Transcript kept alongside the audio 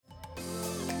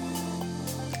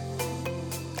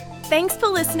Thanks for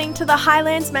listening to the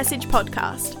Highlands Message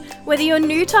Podcast. Whether you're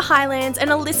new to Highlands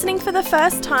and are listening for the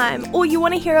first time, or you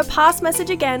want to hear a past message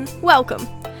again, welcome.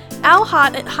 Our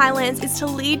heart at Highlands is to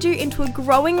lead you into a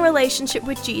growing relationship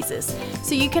with Jesus,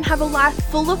 so you can have a life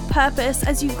full of purpose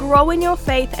as you grow in your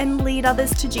faith and lead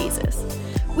others to Jesus.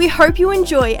 We hope you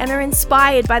enjoy and are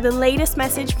inspired by the latest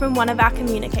message from one of our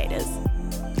communicators.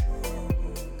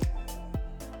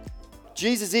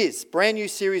 Jesus is, brand new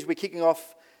series we're kicking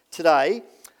off today.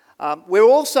 We're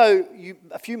also,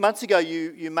 a few months ago,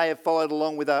 you may have followed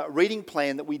along with a reading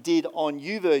plan that we did on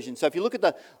YouVersion. So if you look at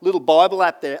the little Bible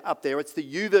app up there, it's the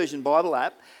YouVersion Bible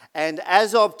app. And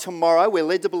as of tomorrow, we're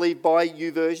led to believe by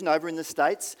YouVersion over in the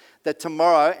States that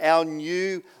tomorrow our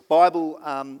new Bible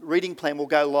reading plan will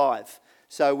go live.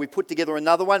 So we put together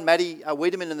another one. Maddie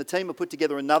Wiedemann and the team have put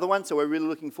together another one, so we're really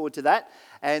looking forward to that.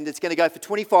 And it's going to go for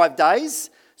 25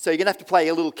 days. So you're going to have to play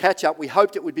a little catch-up. We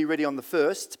hoped it would be ready on the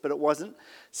 1st, but it wasn't.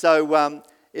 So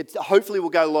it hopefully will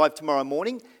go live tomorrow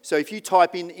morning. So if you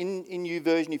type in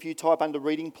YouVersion, if you type under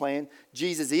reading plan,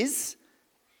 Jesus is,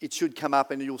 it should come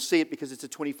up and you'll see it because it's a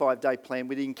 25-day plan.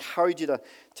 We'd encourage you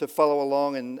to follow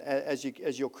along and as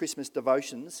your Christmas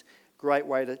devotions. Great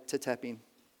way to tap in.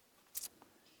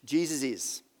 Jesus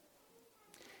is.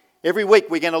 Every week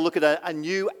we're going to look at a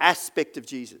new aspect of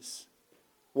Jesus.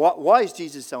 Why is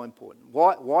Jesus so important?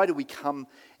 Why do we come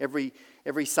every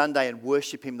Sunday and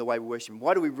worship him the way we worship him?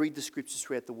 Why do we read the scriptures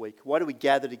throughout the week? Why do we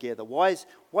gather together?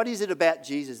 What is it about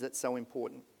Jesus that's so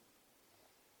important?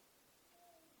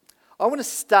 I want to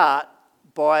start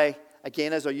by,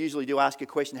 again, as I usually do, ask a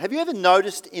question. Have you ever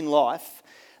noticed in life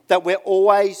that we're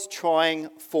always trying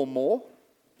for more?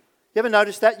 You ever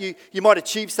noticed that? You might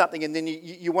achieve something and then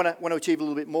you want to achieve a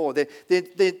little bit more.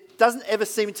 There doesn't ever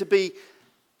seem to be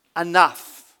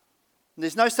enough.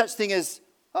 There's no such thing as,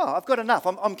 I've got enough.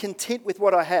 I'm content with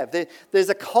what I have. There's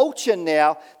a culture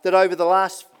now that over the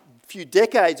last few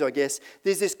decades, I guess,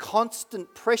 there's this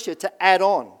constant pressure to add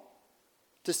on,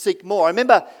 to seek more. I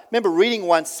remember reading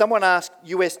once, someone asked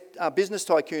US business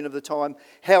tycoon of the time,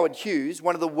 Howard Hughes,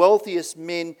 one of the wealthiest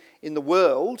men in the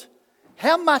world,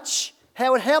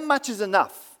 Howard, how much is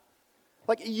enough?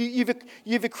 Like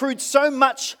you've accrued so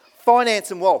much finance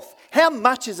and wealth. How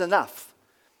much is enough?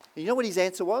 And you know what his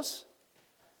answer was?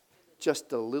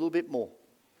 Just a little bit more.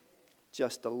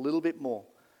 Just a little bit more.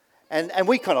 And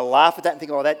we kind of laugh at that and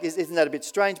think, isn't that a bit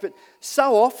strange? But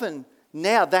so often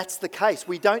now that's the case.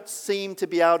 We don't seem to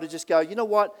be able to just go, you know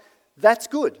what, that's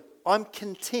good. I'm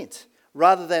content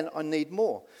rather than I need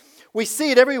more. We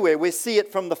see it everywhere. We see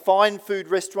it from the fine food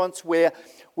restaurants where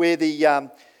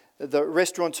the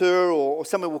restaurateur or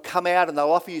someone will come out and they'll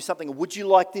offer you something. Would you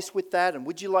like this with that? And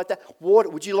would you like that? Water?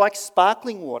 Would you like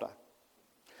sparkling water?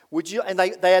 Would you? And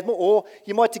they add more. Or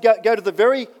you might go to the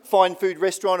very fine food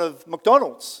restaurant of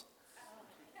McDonald's.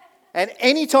 And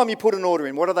any time you put an order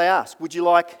in, what do they ask? Would you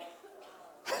like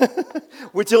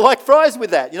fries with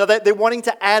that? You know, they're wanting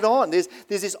to add on. There's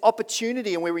this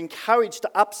opportunity and we're encouraged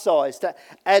to upsize, to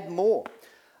add more.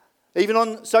 Even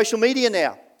on social media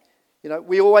now. You know,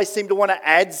 we always seem to want to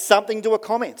add something to a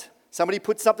comment. Somebody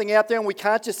puts something out there and we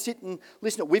can't just sit and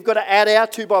listen. We've got to add our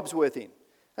 2 bobs worth in.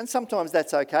 And sometimes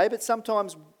that's okay, but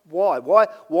sometimes why?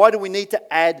 Why do we need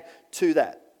to add to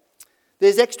that?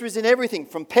 There's extras in everything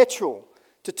from petrol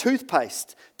to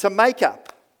toothpaste to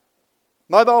makeup.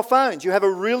 Mobile phones. You have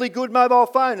a really good mobile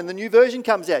phone and the new version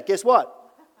comes out. Guess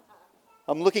what?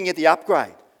 I'm looking at the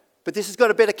upgrade. But this has got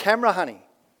a better camera, honey.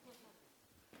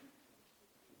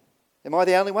 Am I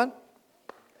the only one?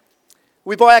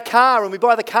 We buy a car and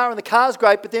the car's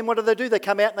great, but then what do? They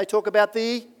come out and they talk about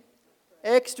the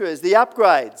extras, the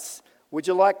upgrades. Would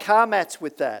you like car mats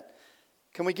with that?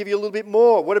 Can we give you a little bit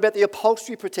more? What about the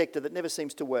upholstery protector that never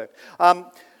seems to work?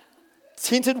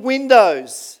 Tinted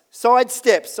windows, side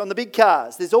steps on the big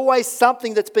cars. There's always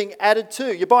something that's being added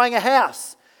to. You're buying a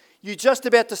house. You're just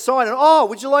about to sign it.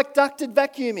 Would you like ducted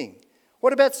vacuuming?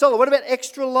 What about solar? What about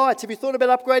extra lights? Have you thought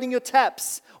about upgrading your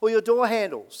taps or your door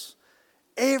handles?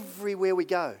 Everywhere we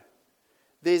go,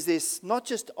 there's this not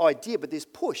just idea, but this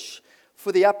push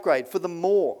for the upgrade, for the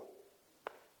more.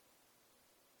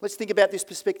 Let's think about this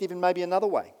perspective in maybe another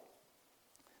way.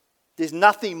 There's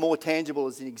nothing more tangible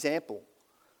as an example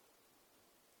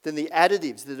than the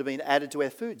additives that have been added to our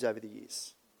foods over the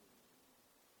years.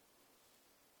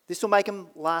 This will make them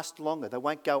last longer. They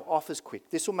won't go off as quick.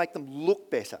 This will make them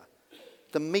look better.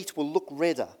 The meat will look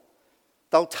redder.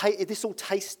 This will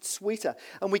taste sweeter.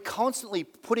 And we're constantly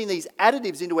putting these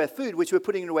additives into our food, which we're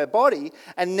putting into our body.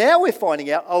 And now we're finding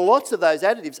out lots of those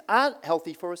additives aren't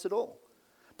healthy for us at all.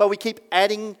 But we keep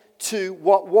adding to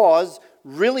what was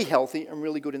really healthy and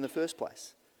really good in the first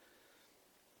place.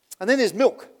 And then there's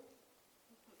milk.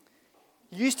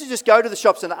 You used to just go to the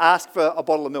shops and ask for a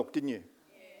bottle of milk, didn't you?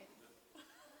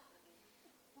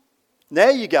 Now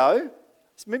you go.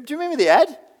 Do you remember the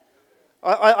ad?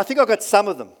 I think I got some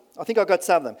of them.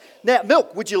 Now,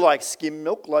 milk. Would you like skim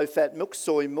milk, low-fat milk,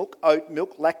 soy milk, oat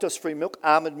milk, lactose-free milk,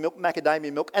 almond milk,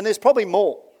 macadamia milk? And there's probably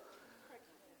more.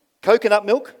 Coconut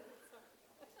milk.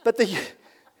 But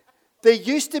there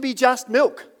used to be just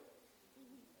milk.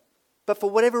 But for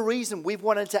whatever reason, we've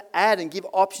wanted to add and give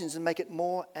options and make it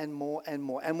more and more and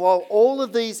more. And while all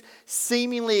of these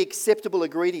seemingly acceptable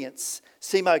ingredients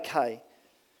seem okay,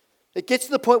 it gets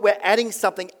to the point where adding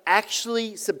something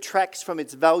actually subtracts from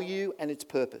its value and its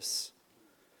purpose.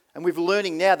 And we're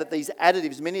learning now that these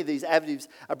additives, many of these additives,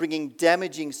 are bringing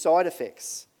damaging side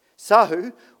effects.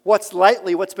 So, what's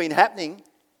been happening,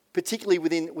 particularly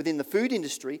within the food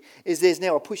industry, is there's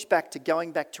now a pushback to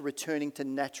going back to returning to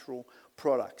natural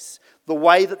products, the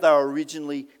way that they were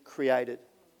originally created.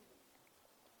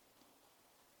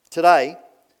 Today,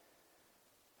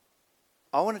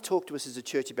 I want to talk to us as a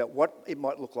church about what it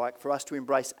might look like for us to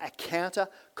embrace a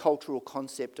counter-cultural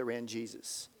concept around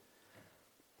Jesus.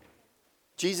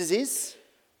 Jesus is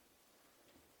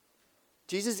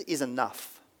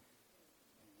enough.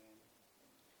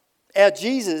 Our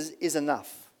Jesus is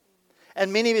enough.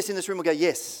 And many of us in this room will go,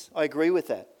 yes, I agree with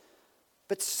that.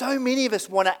 But so many of us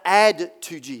want to add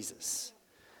to Jesus.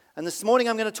 And this morning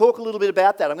I'm going to talk a little bit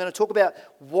about that. I'm going to talk about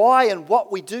why and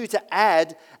what we do to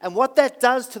add and what that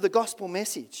does to the gospel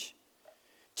message.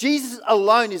 Jesus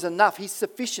alone is enough. He's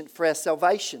sufficient for our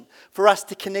salvation, for us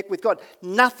to connect with God.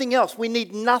 Nothing else. We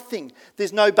need nothing.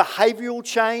 There's no behavioural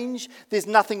change. There's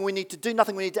nothing we need to do,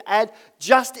 nothing we need to add.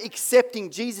 Just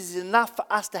accepting Jesus is enough for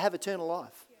us to have eternal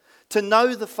life, to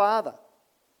know the Father.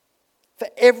 For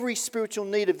every spiritual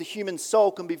need of the human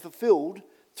soul can be fulfilled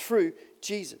through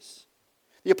Jesus.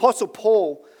 The Apostle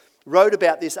Paul wrote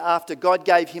about this after God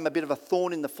gave him a bit of a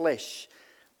thorn in the flesh.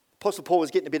 Apostle Paul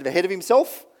was getting a bit ahead of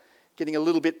himself, getting a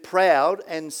little bit proud,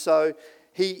 and so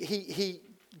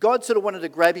God sort of wanted to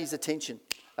grab his attention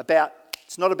about,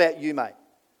 it's not about you, mate.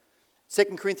 2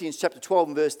 Corinthians chapter 12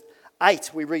 and verse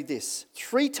 8, we read this.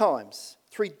 3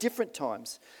 different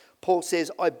times, Paul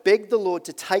says, I begged the Lord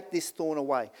to take this thorn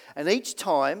away. And each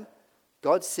time,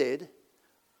 God said,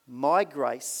 my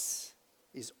grace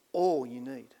is all you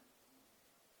need.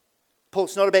 Paul,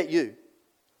 it's not about you.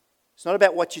 It's not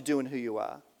about what you do and who you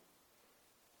are.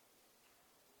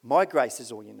 My grace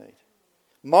is all you need.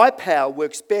 My power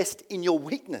works best in your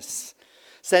weakness.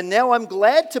 So now I'm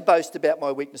glad to boast about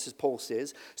my weaknesses, Paul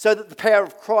says, so that the power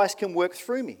of Christ can work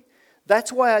through me.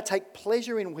 That's why I take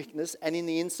pleasure in weakness and in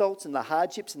the insults and the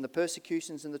hardships and the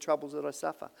persecutions and the troubles that I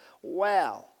suffer.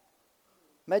 Wow.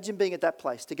 Imagine being at that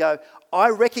place to go, I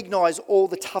recognise all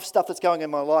the tough stuff that's going on in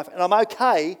my life and I'm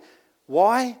okay.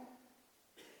 Why?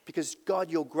 Because God,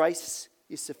 your grace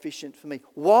is sufficient for me.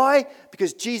 Why?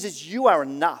 Because Jesus, you are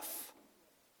enough.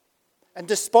 And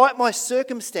despite my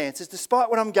circumstances, despite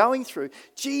what I'm going through,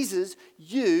 Jesus,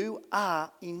 you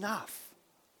are enough.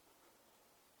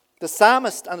 The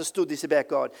psalmist understood this about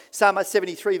God. Psalm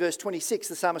 73 verse 26,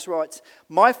 the psalmist writes,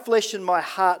 my flesh and my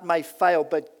heart may fail,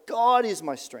 but God is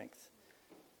my strength.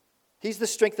 He's the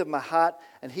strength of my heart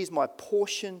and He's my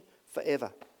portion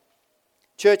forever.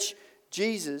 Church,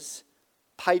 Jesus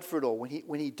paid for it all.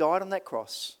 When he died on that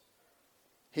cross,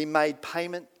 He made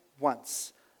payment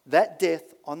once. That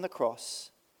death on the cross,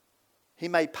 He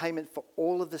made payment for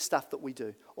all of the stuff that we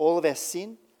do. All of our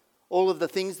sin, all of the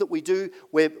things that we do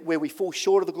where we fall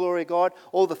short of the glory of God,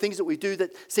 all the things that we do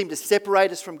that seem to separate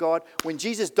us from God. When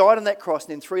Jesus died on that cross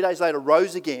and then 3 days later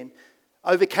rose again,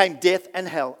 overcame death and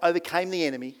hell, overcame the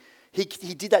enemy, He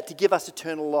did that to give us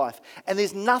eternal life. And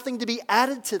there's nothing to be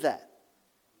added to that.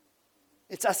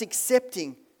 It's us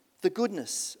accepting the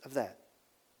goodness of that.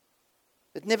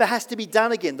 It never has to be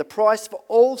done again. The price for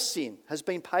all sin has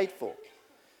been paid for.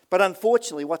 But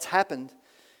unfortunately, what's happened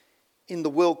in the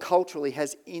world culturally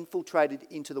has infiltrated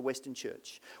into the Western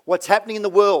church. What's happening in the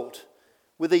world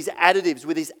with these additives,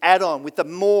 with this add-on, with the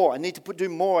more, I need to do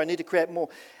more, I need to create more,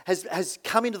 has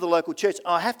come into the local church.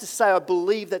 I have to say, I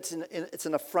believe that it's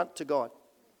an affront to God.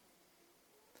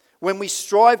 When we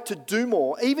strive to do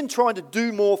more, even trying to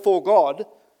do more for God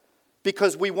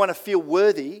because we want to feel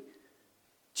worthy,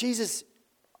 Jesus,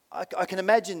 I can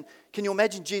you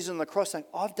imagine Jesus on the cross saying,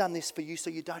 I've done this for you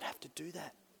so you don't have to do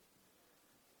that.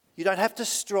 You don't have to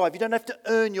strive. You don't have to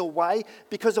earn your way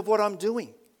because of what I'm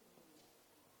doing.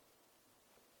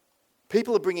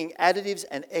 People are bringing additives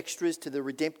and extras to the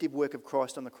redemptive work of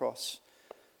Christ on the cross.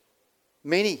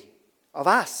 Many of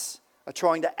us are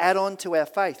trying to add on to our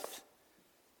faith.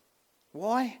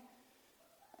 Why?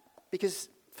 Because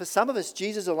for some of us,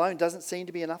 Jesus alone doesn't seem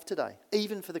to be enough today,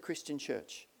 even for the Christian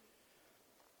church.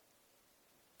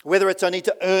 Whether it's I need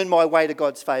to earn my way to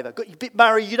God's favour.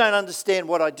 Murray, you don't understand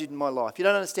what I did in my life. You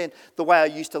don't understand the way I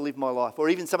used to live my life, or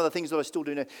even some of the things that I still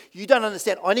do now. You don't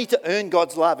understand. I need to earn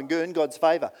God's love and earn God's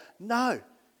favour. No,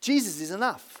 Jesus is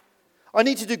enough. I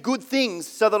need to do good things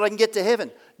so that I can get to heaven.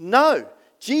 No,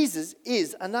 Jesus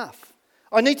is enough.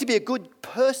 I need to be a good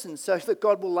person so that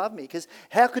God will love me, because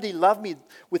how could he love me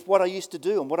with what I used to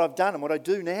do and what I've done and what I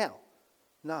do now?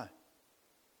 No,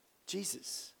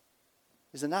 Jesus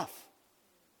is enough.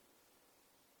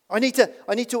 I need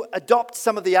to adopt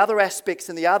some of the other aspects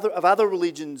and of other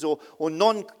religions or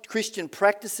non-Christian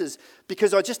practices,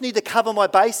 because I just need to cover my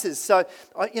bases. So,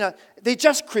 they're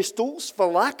just crystals for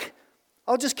luck.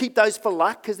 I'll just keep those for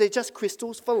luck because they're just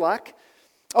crystals for luck.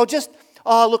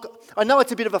 Look, I know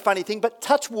it's a bit of a funny thing, but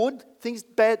touch wood,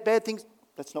 bad things,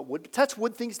 that's not wood, but touch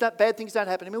wood, bad things don't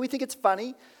happen. I mean, we think it's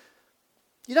funny.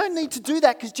 You don't need to do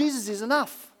that because Jesus is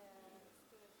enough.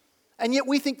 And yet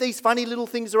we think these funny little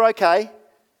things are okay.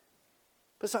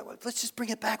 But it's like, let's just bring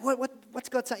it back. What's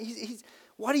God saying?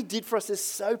 What he did for us is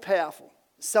so powerful,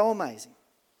 so amazing.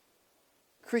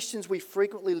 Christians, we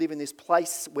frequently live in this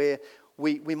place where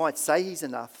we might say he's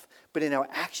enough, but in our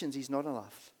actions he's not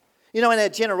enough. And our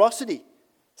generosity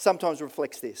sometimes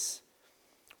reflects this.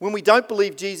 When we don't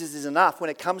believe Jesus is enough, when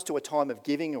it comes to a time of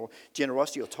giving or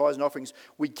generosity or tithes and offerings,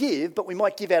 we give, but we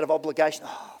might give out of obligation.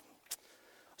 I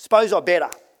suppose I better.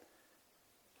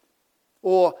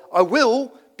 Or I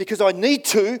will, because I need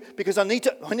to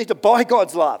buy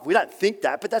God's love. We don't think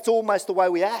that, but that's almost the way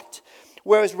we act.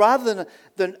 Whereas rather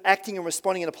than acting and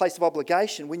responding in a place of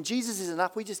obligation, when Jesus is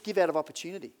enough, we just give out of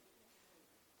opportunity.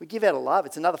 We give out of love.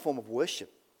 It's another form of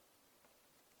worship.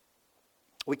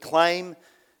 We claim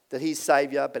that he's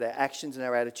Saviour, but our actions and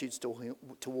our attitudes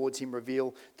towards him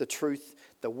reveal the truth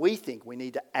that we think we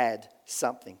need to add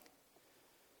something.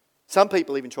 Some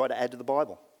people even try to add to the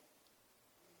Bible.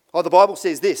 Oh, the Bible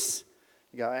says this.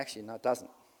 You go, actually, no, it doesn't.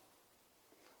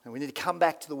 And we need to come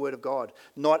back to the Word of God,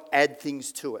 not add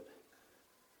things to it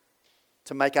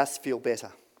to make us feel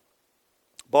better.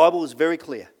 The Bible is very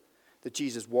clear that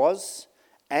Jesus was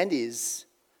and is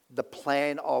the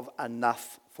plan of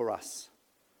enough for us.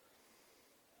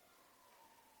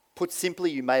 Put simply,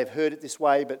 you may have heard it this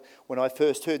way, but when I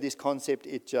first heard this concept,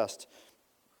 it just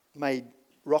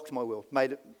rocked my world,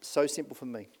 made it so simple for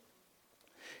me.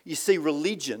 You see,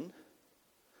 religion,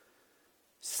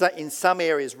 in some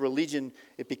areas,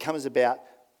 it becomes about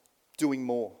doing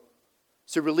more.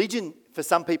 So religion, for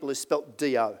some people, is spelt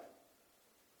D-O.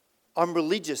 I'm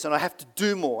religious and I have to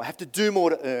do more. I have to do more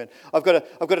to earn. I've got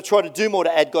to try to do more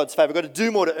to add God's favour. I've got to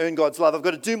do more to earn God's love. I've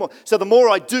got to do more. So the more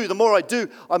I do,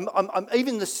 I'm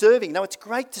even the serving. No, it's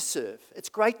great to serve. It's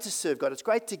great to serve God. It's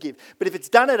great to give. But if it's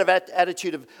done out of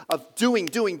attitude of doing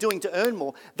to earn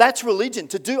more, that's religion.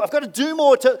 I've got to do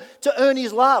more to earn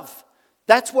his love.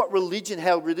 That's how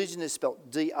religion is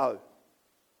spelt, D-O.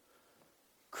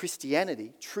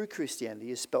 Christianity, true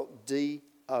Christianity, is spelt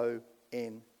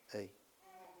D-O-N-E.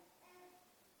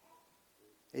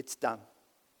 It's done.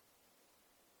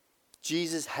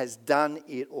 Jesus has done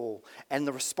it all. And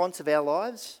the response of our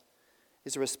lives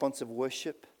is a response of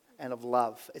worship and of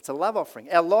love. It's a love offering.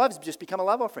 Our lives just become a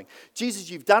love offering. Jesus,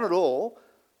 you've done it all.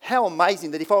 How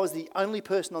amazing that if I was the only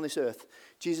person on this earth,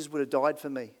 Jesus would have died for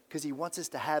me, because he wants us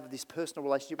to have this personal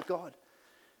relationship with God.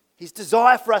 His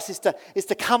desire for us is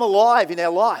to come alive in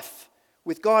our life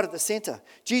with God at the centre.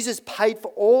 Jesus paid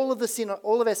for all of our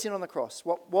sin on the cross.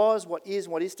 What was, what is,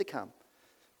 and what is to come.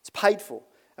 It's paid for,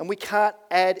 and we can't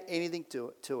add anything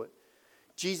to it.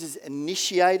 Jesus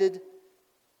initiated,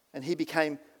 and he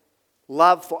became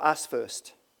love for us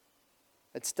first.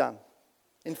 It's done.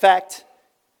 In fact,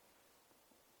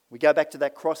 we go back to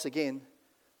that cross again.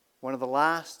 One of the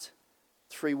last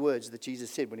 3 words that Jesus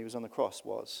said when he was on the cross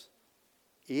was,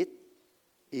 "It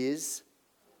is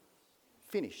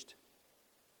finished."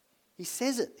 He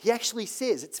says it. He actually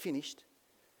says it's finished.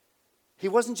 He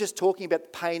wasn't just talking about the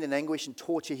pain and anguish and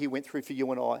torture he went through for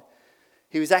you and I.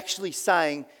 He was actually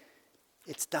saying,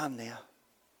 it's done now.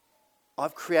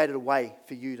 I've created a way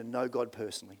for you to know God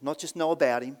personally. Not just know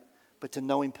about him, but to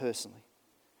know him personally.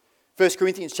 1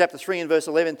 Corinthians chapter 3 and verse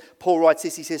 11, Paul writes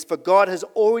this. He says, "For God has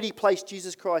already placed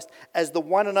Jesus Christ as the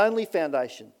one and only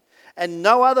foundation, and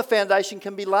no other foundation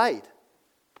can be laid."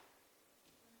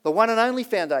 The one and only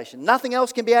foundation. Nothing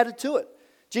else can be added to it.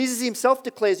 Jesus himself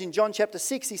declares in John chapter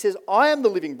 6, he says, "I am the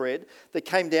living bread that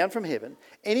came down from heaven.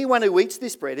 Anyone who eats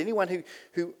this bread, anyone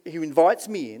who invites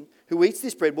me in, who eats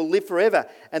this bread will live forever.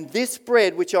 And this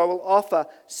bread which I will offer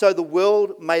so the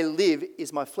world may live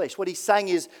is my flesh." What he's saying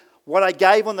is, What I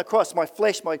gave on the cross, my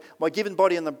flesh, my given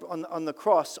body on the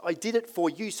cross, I did it for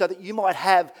you so that you might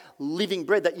have living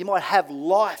bread, that you might have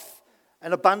life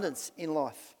and abundance in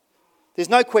life. There's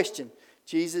no question,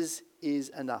 Jesus is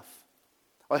enough.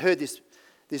 I heard this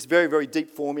very, very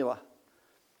deep formula.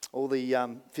 All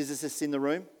the physicists in the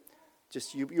room,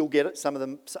 you'll get it. Some of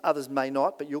them, others may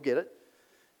not, but you'll get it.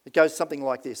 It goes something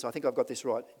like this. I think I've got this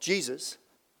right. Jesus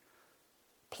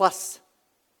plus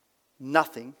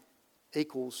nothing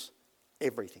equals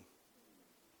everything.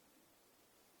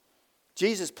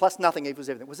 Jesus plus nothing equals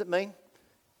everything. What does it mean?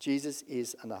 Jesus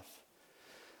is enough.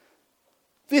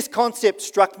 This concept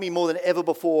struck me more than ever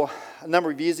before a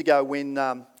number of years ago when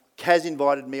Kaz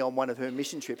invited me on one of her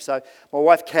mission trips. So my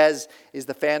wife Kaz is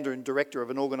the founder and director of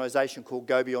an organisation called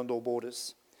Go Beyond All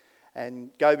Borders.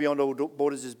 And Go Beyond All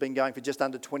Borders has been going for just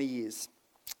under 20 years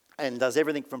and does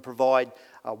everything from provide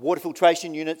water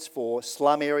filtration units for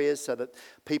slum areas so that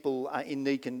people in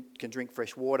need can drink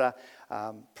fresh water,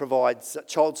 provides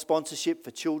child sponsorship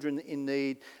for children in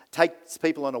need, takes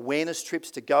people on awareness trips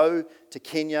to go to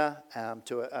Kenya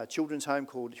to a children's home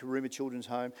called Huruma Children's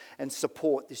Home and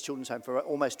support this children's home for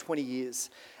almost 20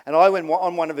 years. And I went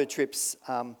on one of her trips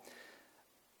a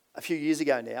few years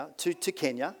ago now to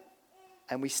Kenya,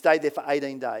 and we stayed there for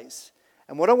 18 days.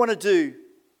 And what I want to do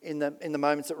in the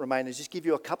moments that remain is just give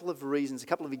you a couple of reasons, a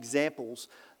couple of examples,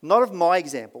 not of my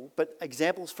example, but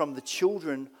examples from the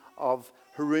children of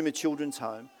Huruma Children's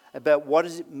Home about what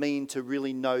does it mean to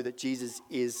really know that Jesus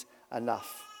is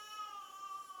enough.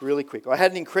 Really quick. I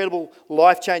had an incredible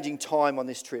life-changing time on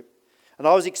this trip, and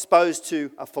I was exposed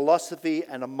to a philosophy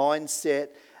and a mindset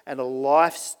and a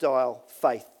lifestyle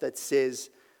faith that says,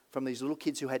 from these little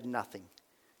kids who had nothing,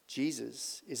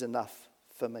 Jesus is enough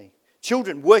for me.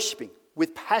 Children worshipping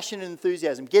with passion and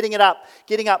enthusiasm, getting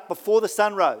up before the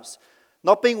sun rose,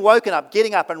 not being woken up,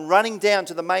 getting up and running down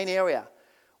to the main area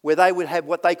where they would have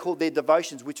what they called their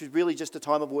devotions, which was really just a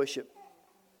time of worship.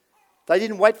 They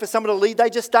didn't wait for someone to lead, they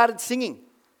just started singing.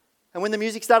 And when the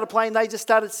music started playing, they just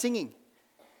started singing.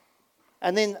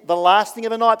 And then the last thing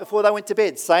of the night before they went to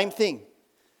bed, same thing.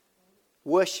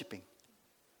 Worshipping.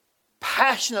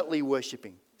 Passionately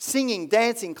worshipping. Singing,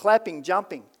 dancing, clapping,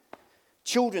 jumping.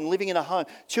 Children living in a home.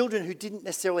 Children who didn't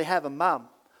necessarily have a mum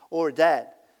or a dad,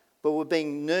 but were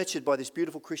being nurtured by this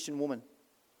beautiful Christian woman.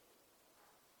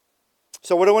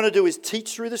 So what I want to do is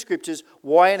teach through the scriptures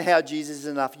why and how Jesus is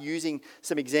enough, using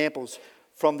some examples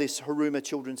from this Huruma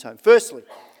Children's Home. Firstly,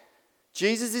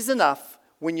 Jesus is enough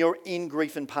when you're in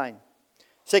grief and pain.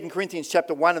 2 Corinthians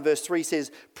chapter 1 and verse 3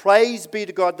 says, "Praise be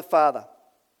to God the Father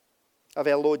of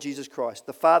our Lord Jesus Christ,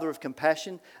 the Father of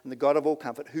compassion and the God of all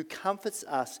comfort, who comforts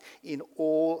us in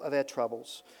all of our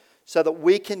troubles, so that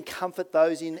we can comfort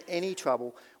those in any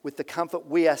trouble with the comfort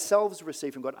we ourselves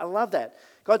receive from God." I love that.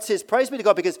 God says, praise be to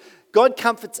God, because God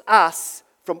comforts us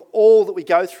from all that we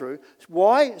go through.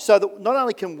 Why? So that not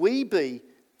only can we be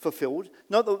fulfilled,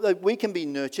 not that we can be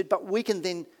nurtured, but we can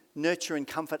then nurture and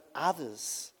comfort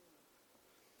others.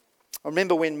 I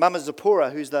remember when Mama Zipporah,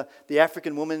 who's the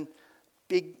African woman,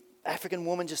 big African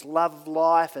woman, just loved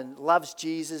life and loves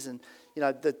Jesus. And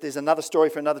there's another story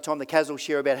for another time. The Kaz will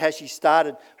share about how she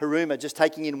started Huruma, just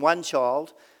taking in one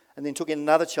child, and then took in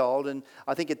another child, and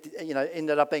I think it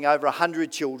ended up being over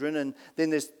 100 children. And then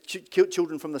there's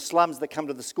children from the slums that come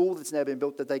to the school that's now been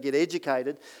built, that they get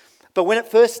educated. But when it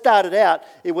first started out,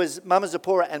 it was Mama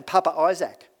Zipporah and Papa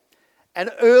Isaac. And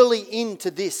early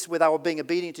into this, where they were being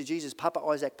obedient to Jesus, Papa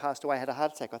Isaac passed away, had a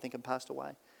heart attack, I think, and passed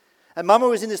away. And Mama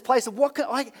was in this place of,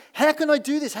 how can I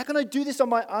do this? How can I do this on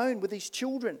my own with these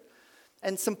children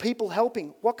and some people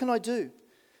helping? What can I do?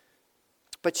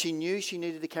 But she knew she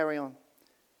needed to carry on.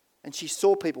 And she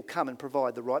saw people come and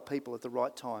provide, the right people at the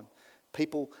right time.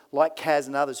 People like Kaz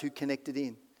and others who connected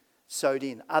in, sewed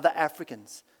in. Other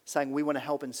Africans saying, we want to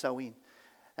help and sew in.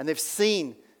 And they've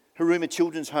seen Huruma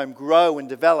Children's Home grow and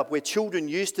develop, where children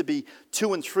used to be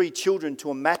 2 and 3 children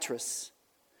to a mattress,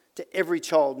 to every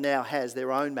child now has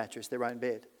their own mattress, their own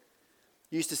bed.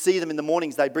 You used to see them in the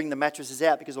mornings, they'd bring the mattresses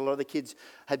out because a lot of the kids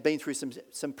had been through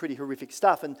some pretty horrific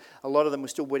stuff, and a lot of them were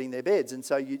still wetting their beds. And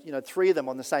so, 3 of them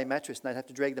on the same mattress, and they'd have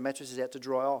to drag the mattresses out to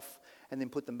dry off and then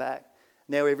put them back.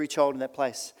 Now every child in that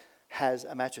place has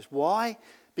a mattress. Why?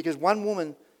 Because one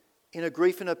woman in her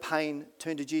grief and her pain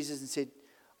turned to Jesus and said,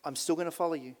 I'm still going to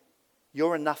follow you.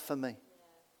 You're enough for me.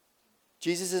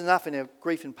 Jesus is enough in our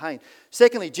grief and pain.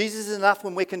 Secondly, Jesus is enough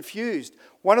when we're confused.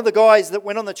 One of the guys that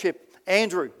went on the trip,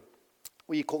 Andrew,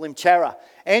 you call him Chara.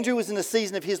 Andrew was in a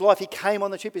season of his life. He came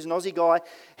on the trip. He's an Aussie guy.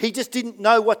 He just didn't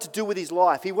know what to do with his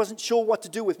life. He wasn't sure what to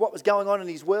do with what was going on in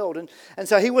his world. And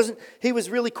so he was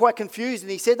really quite confused.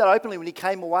 And he said that openly when he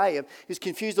came away. He was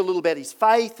confused a little about his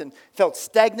faith and felt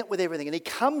stagnant with everything. And he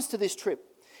comes to this trip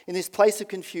in this place of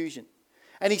confusion.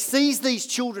 And he sees these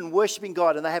children worshipping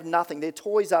God, and they have nothing. Their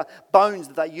toys are bones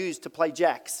that they use to play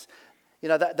jacks. You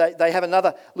know, they have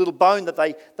another little bone that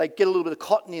they get a little bit of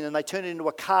cotton in and they turn it into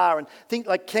a car, and think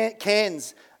like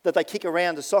cans that they kick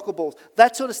around as soccer balls.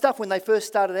 That sort of stuff when they first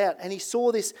started out. And he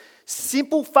saw this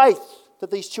simple faith that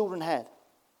these children had,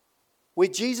 where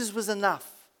Jesus was enough.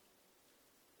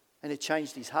 And it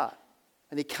changed his heart.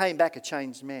 And he came back a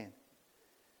changed man.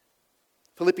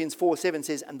 Philippians 4:7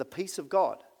 says, "And the peace of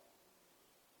God,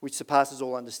 which surpasses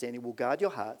all understanding, will guard your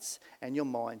hearts and your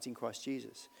minds in Christ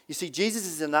Jesus." You see, Jesus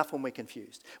is enough when we're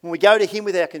confused. When we go to him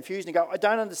with our confusion and go, "I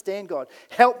don't understand, God.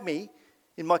 Help me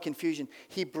in my confusion,"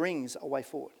 he brings a way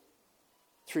forward.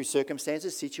 Through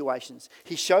circumstances, situations,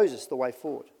 he shows us the way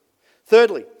forward.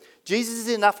 Thirdly, Jesus is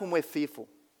enough when we're fearful.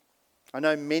 I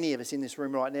know many of us in this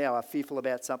room right now are fearful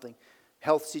about something.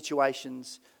 Health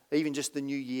situations, even just the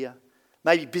new year.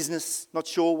 Maybe business, not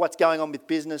sure what's going on with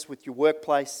business, with your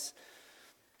workplace.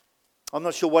 I'm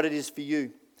not sure what it is for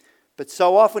you. But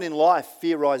so often in life,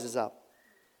 fear rises up.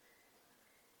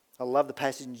 I love the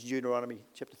passage in Deuteronomy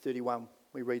chapter 31.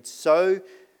 We read, "So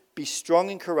be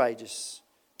strong and courageous.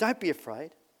 Don't be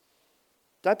afraid.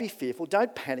 Don't be fearful.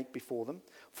 Don't panic before them.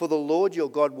 For the Lord your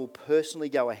God will personally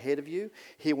go ahead of you.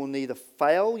 He will neither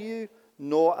fail you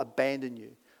nor abandon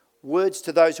you." Words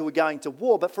to those who are going to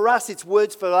war. But for us, it's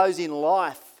words for those in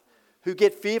life who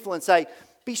get fearful and say,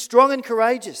 be strong and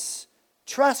courageous.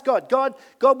 Trust God.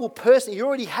 God will personally, he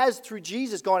already has through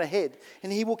Jesus gone ahead,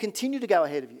 and he will continue to go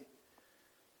ahead of you.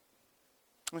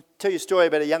 I'll tell you a story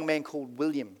about a young man called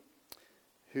William,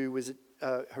 who was at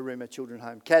Haruma Children's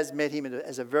Home. Kaz met him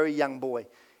as a very young boy.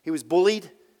 He was bullied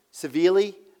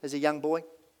severely as a young boy.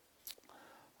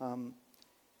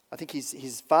 I think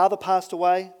his father passed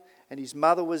away, and his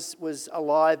mother was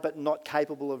alive but not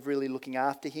capable of really looking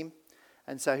after him.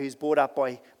 And so he was brought up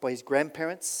by his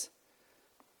grandparents.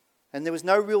 And there was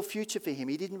no real future for him.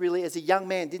 He didn't really, as a young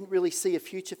man, didn't really see a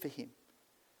future for him.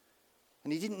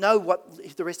 And he didn't know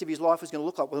what the rest of his life was going to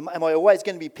look like. Well, am I always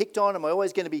going to be picked on? Am I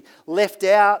always going to be left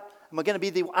out? Am I going to be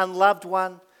the unloved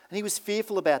one? And he was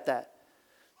fearful about that.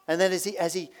 And then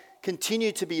as he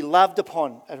continued to be loved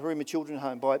upon at Haruma Children's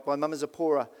Home by Mama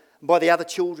Zipporah, and by the other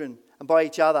children, and by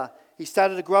each other, he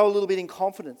started to grow a little bit in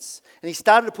confidence. And he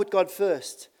started to put God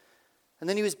first. And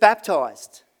then he was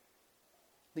baptised.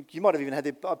 I think you might have even had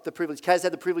the privilege. Kaz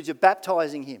had the privilege of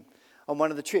baptising him on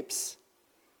one of the trips.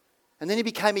 And then he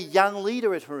became a young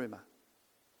leader at Haruma.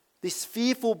 This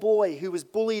fearful boy who was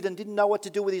bullied and didn't know what to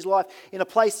do with his life in a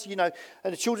place, in a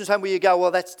children's home where you go,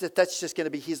 well, that's just going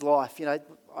to be his life.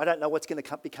 I don't know what's going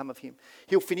to become of him.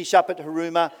 He'll finish up at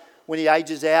Haruma when he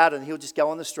ages out, and he'll just go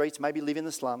on the streets, maybe live in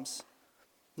the slums.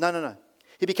 No.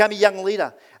 He became a young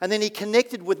leader. And then he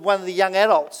connected with one of the young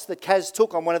adults that Kaz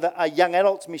took on a young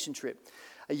adults mission trip.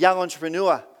 A young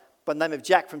entrepreneur by the name of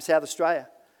Jack from South Australia.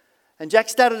 And Jack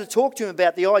started to talk to him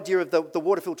about the idea of the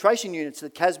water filtration units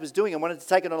that Kaz was doing and wanted to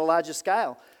take it on a larger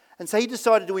scale. And so he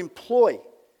decided to employ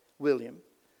William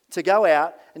to go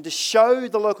out and to show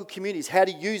the local communities how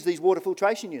to use these water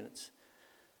filtration units.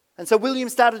 And so William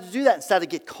started to do that and started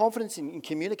to get confidence in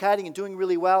communicating and doing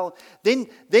really well. Then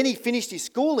he finished his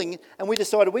schooling, and we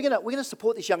decided we're going to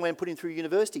support this young man, put him through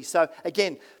university. So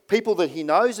again, people that he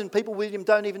knows and people William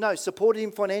don't even know supported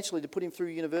him financially to put him through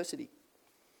university.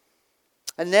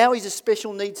 And now he's a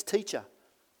special needs teacher,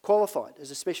 qualified as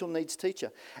a special needs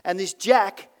teacher. And this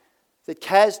Jack that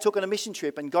Kaz took on a mission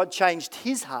trip and God changed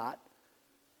his heart,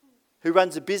 who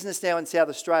runs a business now in South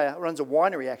Australia, runs a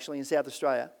winery actually in South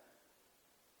Australia,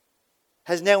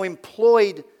 has now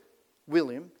employed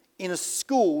William in a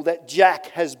school that Jack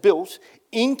has built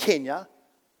in Kenya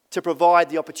to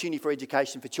provide the opportunity for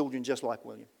education for children just like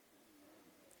William.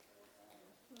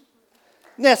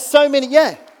 Now, so many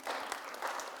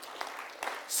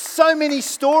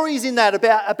stories in that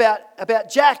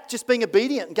about Jack just being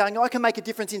obedient and going, I can make a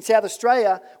difference in South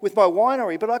Australia with my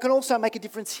winery, but I can also make a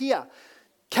difference here.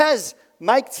 Kaz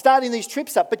starting these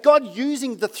trips up, but God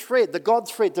using the God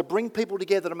thread to bring people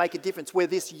together to make a difference, where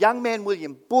this young man,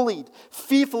 William, bullied,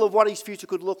 fearful of what his future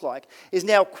could look like, is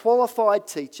now a qualified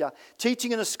teacher,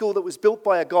 teaching in a school that was built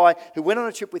by a guy who went on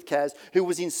a trip with Kaz, who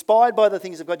was inspired by the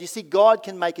things of God. You see, God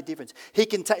can make a difference. He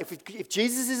can if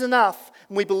Jesus is enough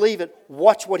and we believe it,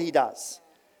 watch what he does.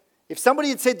 If somebody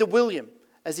had said to William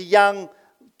as a young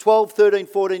 12, 13,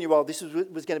 14-year-old, this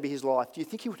was going to be his life, do you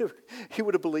think he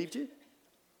would have believed you?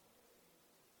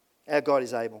 Our God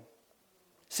is able.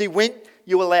 See, when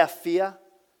you allow fear,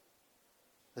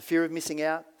 the fear of missing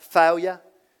out, failure,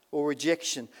 or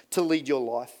rejection to lead your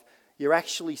life, you're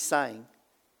actually saying,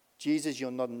 Jesus,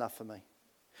 you're not enough for me.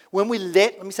 When we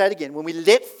let me say it again, when we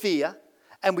let fear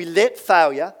and we let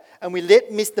failure and we let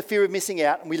the fear of missing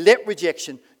out and we let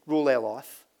rejection rule our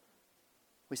life,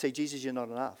 we say, Jesus, you're not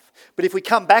enough. But if we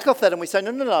come back off that and we say,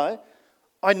 no,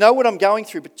 I know what I'm going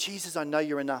through, but Jesus, I know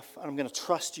you're enough and I'm going to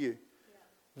trust you.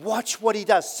 Yeah. Watch what he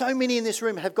does. So many in this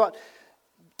room have got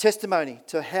testimony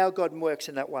to how God works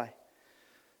in that way.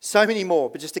 So many more,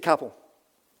 but just a couple.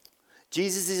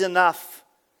 Jesus is enough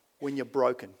when you're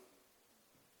broken.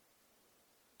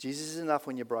 Jesus is enough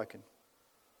when you're broken.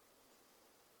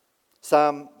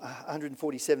 Psalm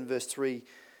 147 verse 3,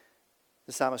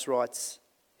 the psalmist writes,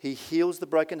 he heals the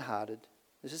brokenhearted.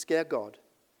 This is our God.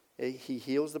 He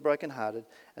heals the brokenhearted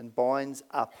and binds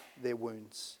up their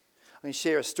wounds. I'm going to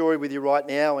share a story with you right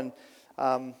now, and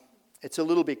it's a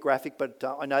little bit graphic, but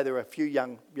I know there are a few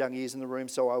young ears in the room,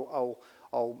 so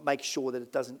I'll make sure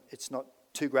that it's not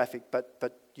too graphic,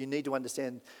 but you need to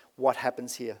understand what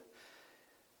happens here.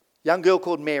 Young girl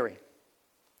called Mary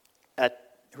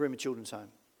at Haruma Children's Home.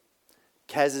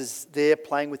 Kaz is there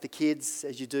playing with the kids.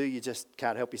 As you do, you just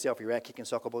can't help yourself. You're out kicking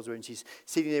soccer balls, and she's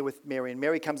sitting there with Mary, and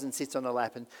Mary comes and sits on her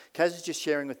lap, and Kaz is just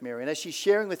sharing with Mary. And as she's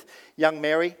sharing with young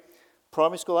Mary,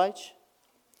 primary school age,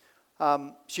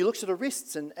 she looks at her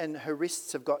wrists, and her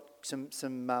wrists have got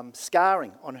some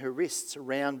scarring on her wrists,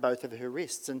 around both of her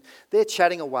wrists, and they're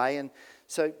chatting away. And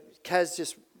so Kaz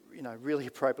just, really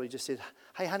appropriately just said,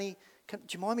 "Hey, honey, do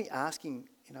you mind me asking,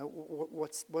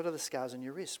 what are the scars on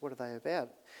your wrists? What are they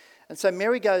about?" And so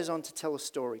Mary goes on to tell a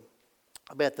story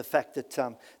about the fact that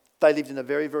they lived in a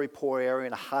very, very poor area,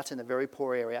 in a hut in a very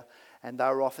poor area, and they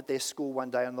were off at their school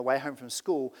one day. On the way home from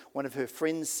school, one of her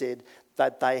friends said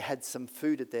that they had some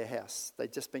food at their house.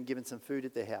 They'd just been given some food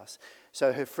at their house.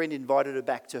 So her friend invited her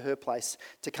back to her place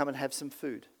to come and have some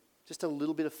food, just a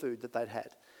little bit of food that they'd had.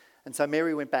 And so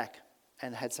Mary went back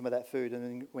and had some of that food and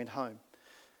then went home.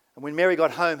 And when Mary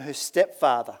got home, her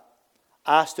stepfather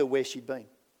asked her where she'd been.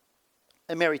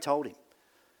 And Mary told him.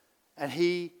 And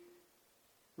he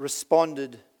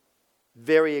responded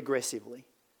very aggressively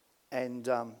and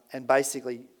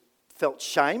basically felt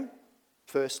shame,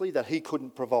 firstly, that he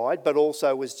couldn't provide, but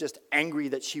also was just angry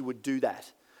that she would do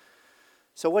that.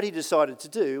 So what he decided to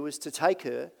do was to take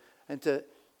her and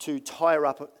to tie her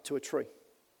up to a tree.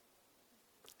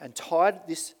 And tied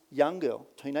this young girl,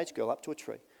 teenage girl, up to a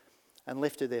tree and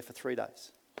left her there for 3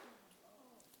 days.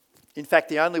 In fact,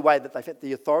 the only way that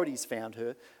the authorities found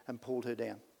her and pulled her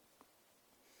down.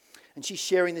 And she's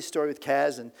sharing this story with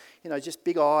Kaz, and just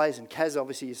big eyes, and Kaz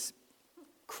obviously is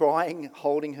crying,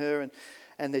 holding her,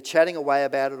 and they're chatting away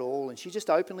about it all, and she just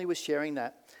openly was sharing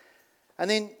that. And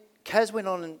then Kaz went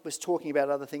on and was talking about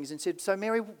other things and said, "So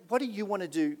Mary, what do you want to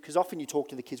do?" Because often you talk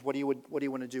to the kids, what do you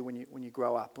want to do when you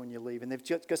grow up, when you leave? And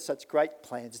they've got such great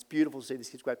plans. It's beautiful to see these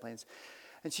kids' great plans.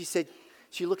 And she said,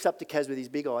 she looks up to Kaz with these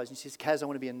big eyes and she says, "Kaz, I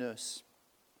want to be a nurse."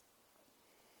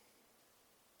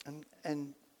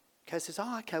 And Kaz says,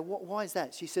 "Oh, okay, why is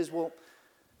that?" She says, "Well,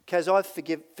 Kaz, I've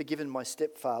forgiven my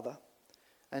stepfather,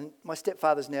 and my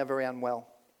stepfather's now very unwell.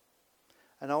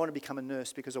 And I want to become a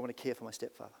nurse because I want to care for my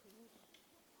stepfather."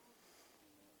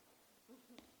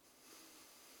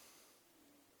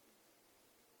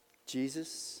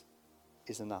 Jesus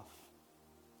is enough.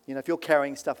 If you're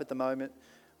carrying stuff at the moment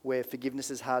where forgiveness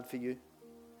is hard for you,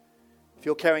 if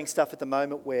you're carrying stuff at the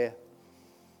moment where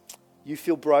you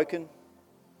feel broken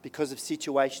because of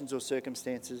situations or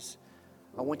circumstances,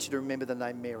 I want you to remember the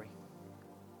name Mary.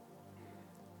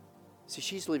 See,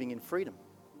 she's living in freedom.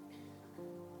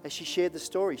 As she shared the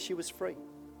story, she was free.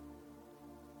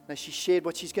 And as she shared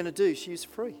what she's going to do, she was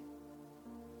free.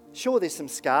 Sure, there's some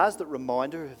scars that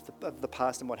remind her of the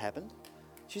past and what happened.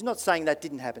 She's not saying that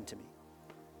didn't happen to me.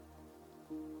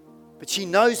 But she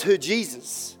knows her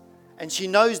Jesus, and she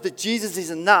knows that Jesus is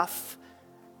enough,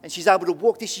 and she's able to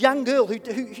walk. This young girl who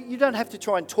you don't have to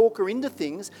try and talk her into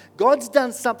things. God's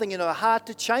done something in her heart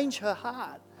to change her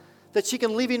heart, that she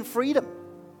can live in freedom.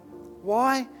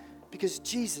 Why? Because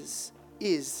Jesus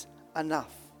is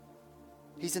enough.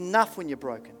 He's enough when you're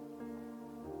broken.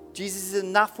 Jesus is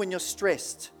enough when you're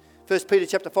stressed. 1 Peter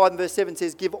chapter 5 and verse 7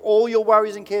 says, "Give all your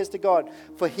worries and cares to God,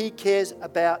 for He cares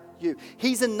about you."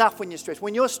 He's enough when you're stressed.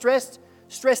 When you're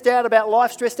stressed out about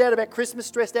life, stressed out about Christmas,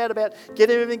 stressed out about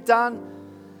getting everything done,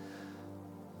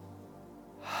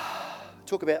 I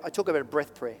talk about a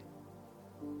breath prayer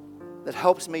that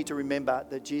helps me to remember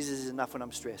that Jesus is enough when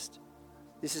I'm stressed.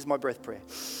 This is my breath prayer.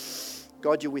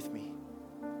 God, you're with me.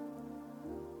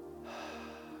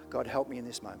 God, help me in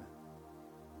this moment.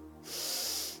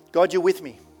 God, you're with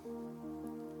me.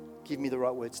 Give me the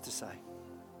right words to say.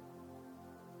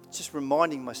 It's just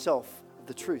reminding myself of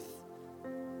the truth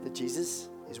that Jesus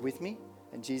is with me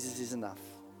and Jesus is enough.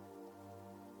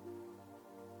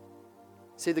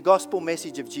 See, the gospel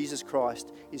message of Jesus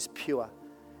Christ is pure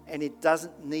and it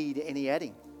doesn't need any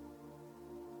adding.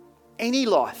 Any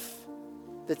life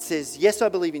that says, yes, I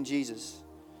believe in Jesus,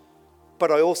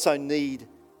 but I also need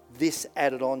this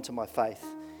added on to my faith,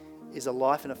 is a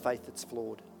life and a faith that's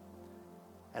flawed.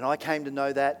 And I came to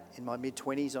know that in my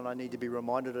mid-20s, and I need to be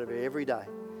reminded of it every day.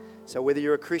 So whether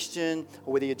you're a Christian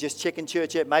or whether you're just checking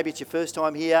church out, maybe it's your first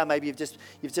time here, maybe you've just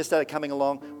started coming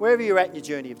along, wherever you're at in your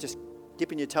journey, you've just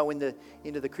dipping your toe into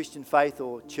the Christian faith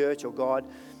or church or God,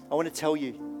 I want to tell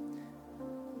you,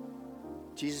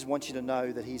 Jesus wants you to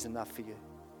know that he's enough for you.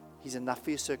 He's enough for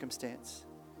your circumstance.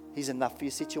 He's enough for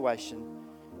your situation.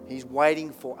 He's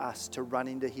waiting for us to run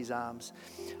into his arms.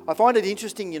 I find it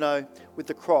interesting, with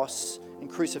the cross and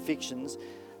crucifixions,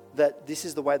 that this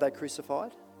is the way they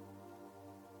crucified,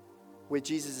 where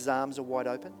Jesus' arms are wide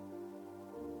open.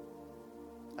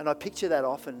 And I picture that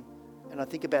often, and I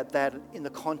think about that in the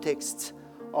context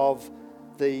of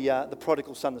the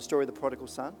prodigal son, the story of the prodigal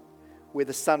son, where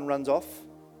the son runs off.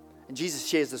 And Jesus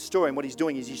shares the story, and what he's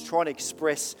doing is he's trying to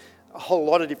express a whole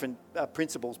lot of different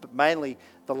principles, but mainly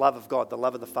the love of God, the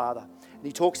love of the Father. And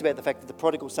he talks about the fact that the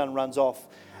prodigal son runs off,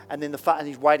 and then and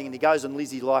he's waiting, and he goes and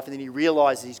lives his life, and then he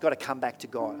realizes he's got to come back to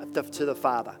God, to the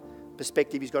Father.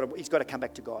 Perspective, he's got to come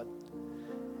back to God.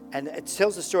 And it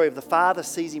tells the story of the father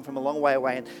sees him from a long way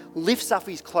away and lifts up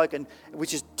his cloak, and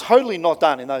which is totally not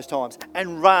done in those times,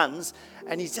 and runs,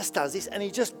 and he just does this, and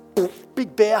he just,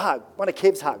 big bear hug, one of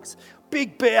Kev's hugs,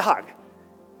 big bear hug,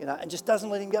 and just doesn't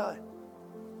let him go.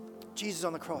 Jesus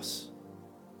on the cross.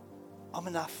 I'm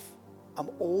enough. I'm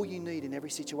all you need in every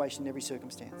situation, in every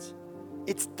circumstance.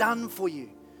 It's done for you.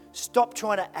 Stop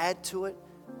trying to add to it.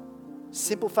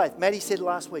 Simple faith. Maddie said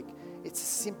last week, it's a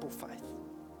simple faith.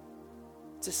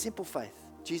 It's a simple faith.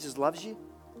 Jesus loves you.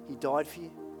 He died for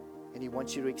you. And he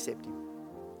wants you to accept him.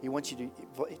 He wants you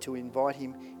to invite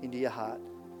him into your heart.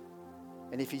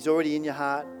 And if he's already in your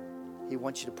heart, he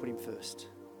wants you to put him first.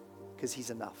 Because he's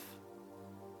enough.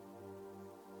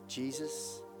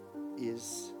 Jesus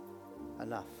is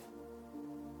enough.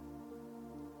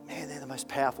 Man, they're the most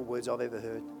powerful words I've ever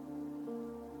heard.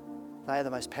 They are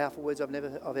the most powerful words I've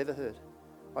ever heard.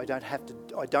 I don't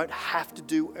have to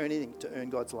do anything to earn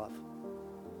God's love.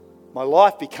 My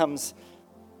life becomes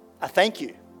a thank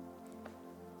you.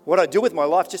 What I do with my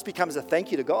life just becomes a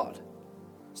thank you to God.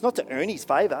 It's not to earn his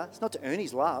favour. It's not to earn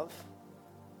his love.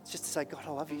 It's just to say, God, I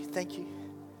love you. Thank you.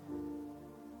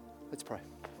 Let's pray.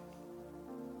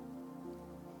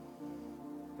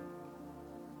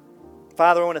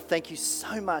 Father, I want to thank you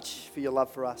so much for your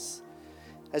love for us.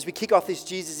 As we kick off this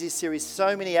Jesus Is series,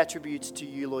 so many attributes to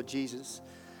you, Lord Jesus.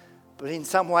 But in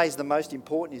some ways, the most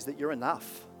important is that you're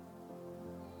enough.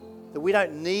 That we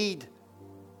don't need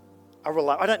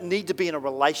I don't need to be in a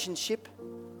relationship.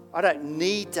 I don't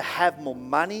need to have more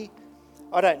money.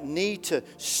 I don't need to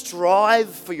strive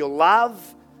for your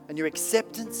love and your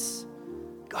acceptance.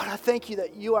 God, I thank you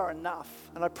that you are enough.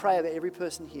 And I pray that every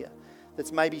person here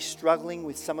that's maybe struggling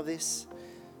with some of this,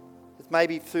 that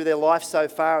maybe through their life so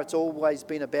far it's always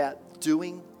been about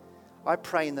doing, I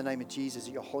pray in the name of Jesus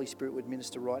that your Holy Spirit would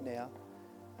minister right now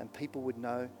and people would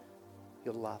know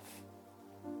your love.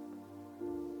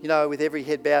 With every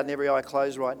head bowed and every eye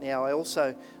closed right now, I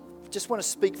also just want to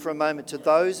speak for a moment to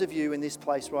those of you in this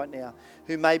place right now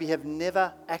who maybe have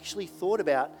never actually thought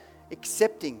about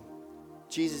accepting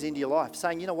Jesus into your life,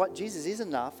 saying, you know what, Jesus is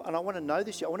enough and I want to know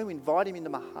this. I want to invite him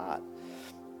into my heart.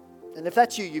 And if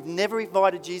that's you, you've never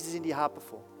invited Jesus into your heart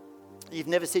before. You've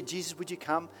never said, Jesus, would you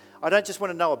come? I don't just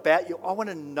want to know about you, I want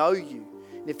to know you.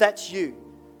 And if that's you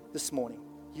this morning,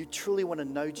 you truly want to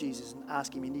know Jesus and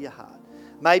ask him into your heart.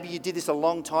 Maybe you did this a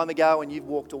long time ago and you've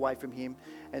walked away from him,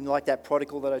 and like that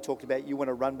prodigal that I talked about, you want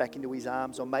to run back into his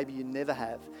arms, or maybe you never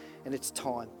have, and it's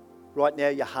time. Right now,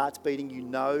 your heart's beating. You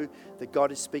know that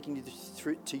God is speaking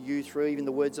to you through even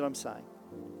the words that I'm saying.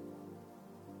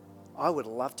 I would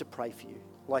love to pray for you,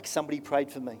 like somebody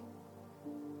prayed for me.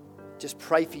 Just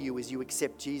pray for you as you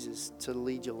accept Jesus to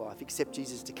lead your life, accept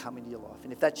Jesus to come into your life.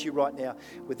 And if that's you right now,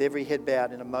 with every head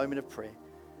bowed in a moment of prayer,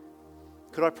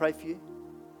 could I pray for you?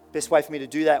 Best way for me to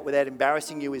do that without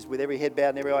embarrassing you is with every head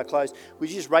bowed and every eye closed. Would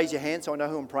you just raise your hand so I know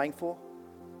who I'm praying for?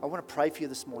 I want to pray for you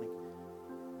this morning.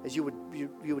 As you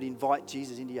would invite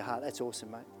Jesus into your heart. That's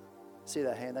awesome, mate. See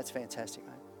that hand? That's fantastic,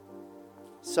 mate.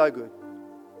 So good.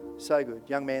 So good.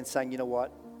 Young man saying, you know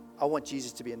what? I want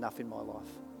Jesus to be enough in my life.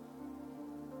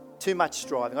 Too much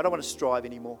striving. I don't want to strive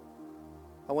anymore.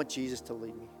 I want Jesus to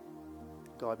lead me.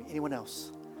 guide me. Anyone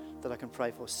else that I can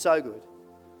pray for? So good.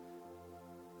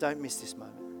 Don't miss this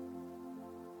moment.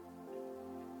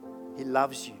 He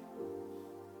loves you.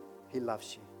 He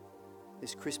loves you.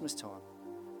 This Christmas time,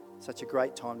 such a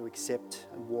great time to accept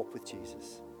and walk with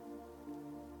Jesus.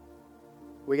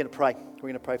 We're going to pray. We're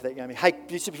going to pray for that young man. Hey,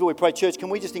 just before we pray, church, can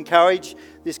we just encourage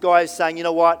this guy who's saying, you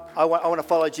know what, I want to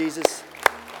follow Jesus.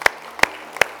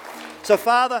 So,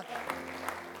 Father,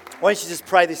 why don't you just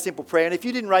pray this simple prayer? And if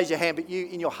you didn't raise your hand, but you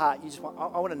in your heart, you just want,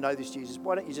 I want to know this, Jesus.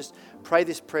 Why don't you just pray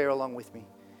this prayer along with me?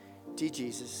 Dear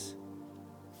Jesus,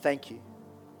 thank you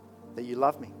that you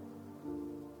love me.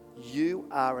 You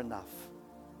are enough.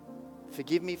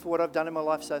 Forgive me for what I've done in my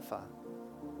life so far.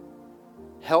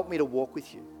 Help me to walk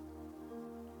with you.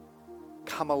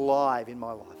 Come alive in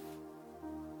my life.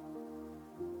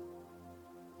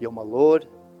 You're my Lord.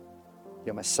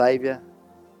 You're my Saviour.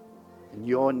 And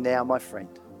you're now my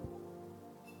friend.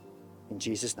 In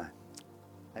Jesus' name.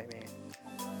 Amen.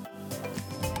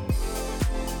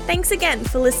 Thanks again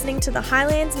for listening to the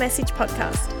Highlands Message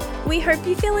Podcast. We hope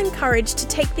you feel encouraged to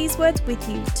take these words with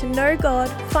you to know God,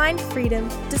 find freedom,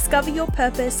 discover your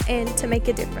purpose, and to make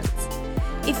a difference.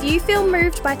 If you feel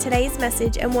moved by today's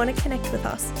message and want to connect with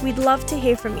us, we'd love to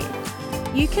hear from you.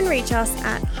 You can reach us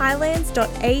at highlands.au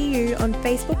on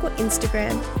Facebook or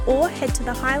Instagram, or head to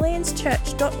the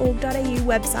highlandschurch.org.au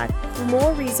website for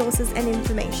more resources and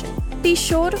information. Be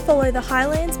sure to follow the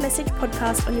Highlands Message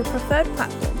Podcast on your preferred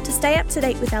platform to stay up to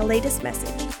date with our latest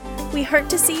message. We hope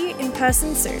to see you in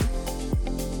person soon.